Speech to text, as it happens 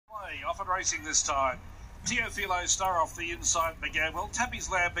off and racing this time. Teofilo Star off the inside began well.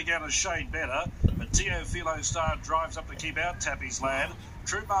 Tappy's Lad began a shade better, but Teofilo Star drives up to keep out Tappy's Lad.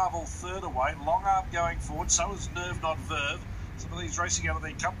 True Marvel third away, Long Arm going forward, so is Nerve Not Verve. Some of these racing out of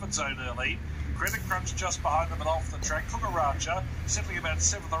their comfort zone early. Credit Crunch just behind them and off the track. Kukaracha settling about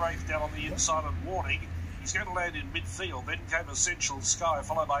 7th or 8th down on the inside and Warning. He's going to land in midfield. Then came Essential Sky,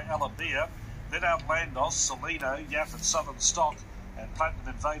 followed by Alabia. Then Outlandos, Salino, Yaff and Southern Stock, and Platinum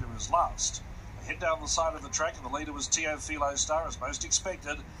Invader is last. They head down the side of the track, and the leader was Teofilo Star, as most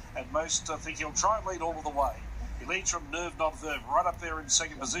expected, and most think he'll try and lead all of the way. He leads from Nerve Not Verve, right up there in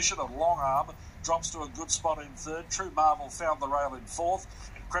second position, and Long Arm drops to a good spot in third. True Marvel found the rail in fourth,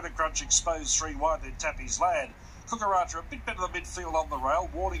 and Credit Crunch exposed 3 wide, then Tappy's Lad. Kukaracha a bit better than midfield on the rail,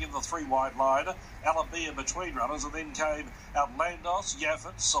 Warning in the 3 wide line, Alabia between runners, and then came Outlandos,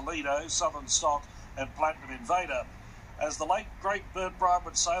 Yaffet, Salino, Southern Stock, and Platinum Invader. As the late great Bert Bryan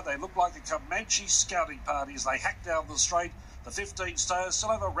would say, they look like a Comanche scouting party as they hack down the straight. The 15 stayers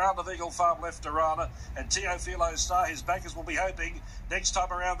still have a round of Eagle Farm left to run, and Teofilo Star, his backers will be hoping next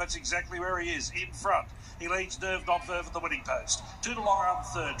time around that's exactly where he is, in front. He leads Nerve Not Verve at the winning post. 2 to Long Arm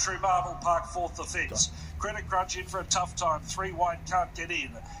third, True Marvel Park fourth the fence. Credit Crunch in for a tough time, 3 wide can't get in.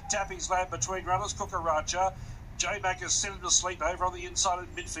 Tappy's Lad between runners, Kukaracha. J-Mac has sent him to sleep over on the inside in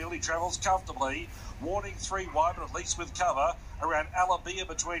midfield. He travels comfortably. Warning 3 wide, but at least with cover. Around Alabia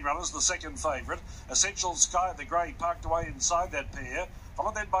between runners, the second favourite. Essential Sky, the grey, parked away inside that pair.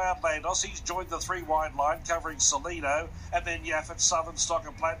 Followed then by Outlandos. He's joined the 3 wide line, covering Salino, and then Yaffet, Southern Stock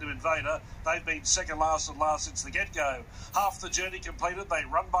and Platinum Invader. They've been second last and last since the get-go. Half the journey completed. They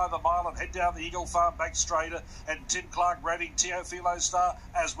run by the mile and head down the Eagle Farm back straighter, and Tim Clark rating Teofilo Star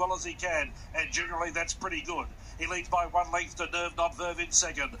as well as he can, and generally that's pretty good. He leads by 1 length to Nerve Not Verve in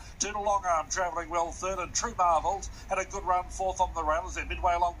second. 2 to Long Arm travelling well third, and True Marvels had a good run fourth on the rail as they're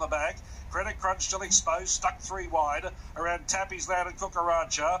midway along the back. Credit Crunch still exposed, stuck 3 wide around Tappy's Lad and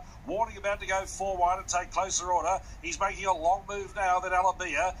Kukaracha. Warning about to go 4 wide and take closer order. He's making a long move now, then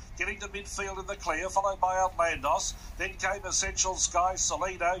Alabia getting to midfield in the clear, followed by Outlandos. Then came Essential Sky,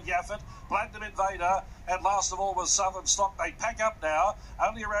 Salino, Yaffet, Platinum Invader, and last of all was Southern Stock. They pack up now,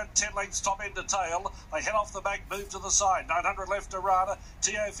 only around 10 lengths top end to tail. They head off the back, move to the side. 900 left to run.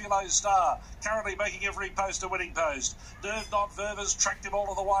 Teofilo Star currently making every post a winning post. Nerve Not Verve has tracked him all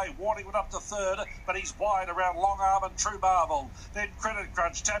of the way. Warning went up to third, but he's wide around Long Arm and True Marvel. Then Credit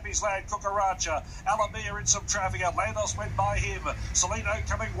Crunch, Tappy's Lad, Kukaracha. Alabia in some traffic. Outlandos went by him. Salino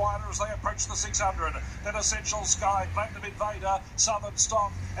coming wider as they approach the 600. Then Essential Sky, Platinum Invader, Southern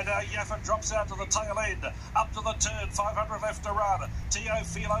Stock, and now Yaffet drops out to the tail end. Up to the turn, 500 left to run.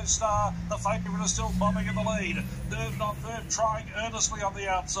 Teofilo Star, the favourite, is still bobbing in the lead. Nerve Not Verve trying earnestly on the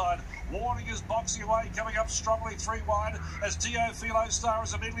outside. Warning is boxing away, coming up strongly 3 wide as Teofilo Star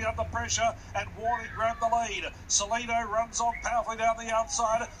is immediately under pressure, and Warning grabbed the lead. Salino runs on powerfully down the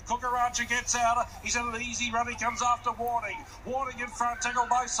outside. Kukaracha gets out. He's in an easy run. He comes after Warning. Warning in front, tackled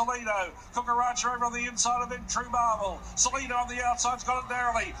by Salino. Kukaracha over on the inside, and then True Marvel. Salino on the outside's got it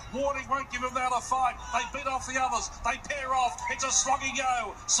narrowly. Warning won't give him that a fight. They beat off the others. They pair off. It's a sloggy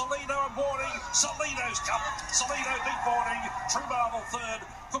go. Salino and Warning. Salino's come. Salino beat Warning. True Marvel third.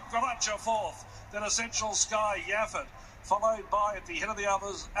 Kukaracha fourth. Then Essential Sky, Yaffet. Followed by, at the head of the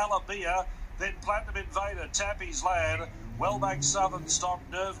others, Alabia. Then Platinum Invader, Tappy's Lad. Well back Southern Stock,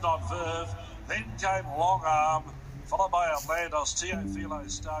 Nerve Not Verve. Then came Long Arm. Followed by Outlandos. Teofilo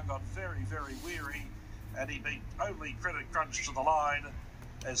Star got very, very weary. And he beat only Credit Crunch to the line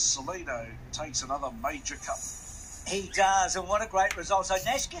as Salino takes another major cup. He does, and what a great result. So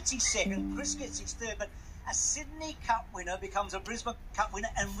Nash gets his second, Chris gets his third, but a Sydney Cup winner becomes a Brisbane Cup winner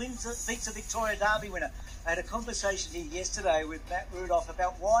and beats a Victoria Derby winner. I had a conversation here yesterday with Matt Rudolph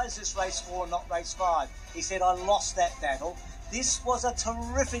about why is this race 4 and not race 5. He said, I lost that battle. This was a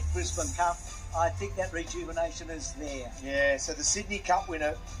terrific Brisbane Cup. I think that rejuvenation is there. Yeah, so the Sydney Cup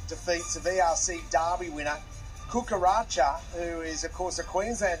winner defeats the VRC Derby winner. Kukaracha, who is, of course, a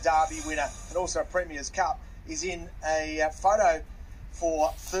Queensland Derby winner and also a Premier's Cup, is in a photo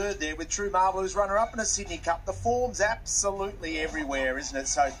for third there with True Marvel, who's runner-up in a Sydney Cup. The form's absolutely everywhere, isn't it?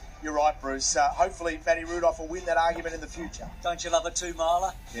 So you're right, Bruce. Hopefully, Matty Rudolph will win that argument in the future. Don't you love a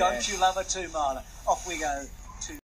 2-miler? Yeah. Don't you love a 2-miler? Off we go.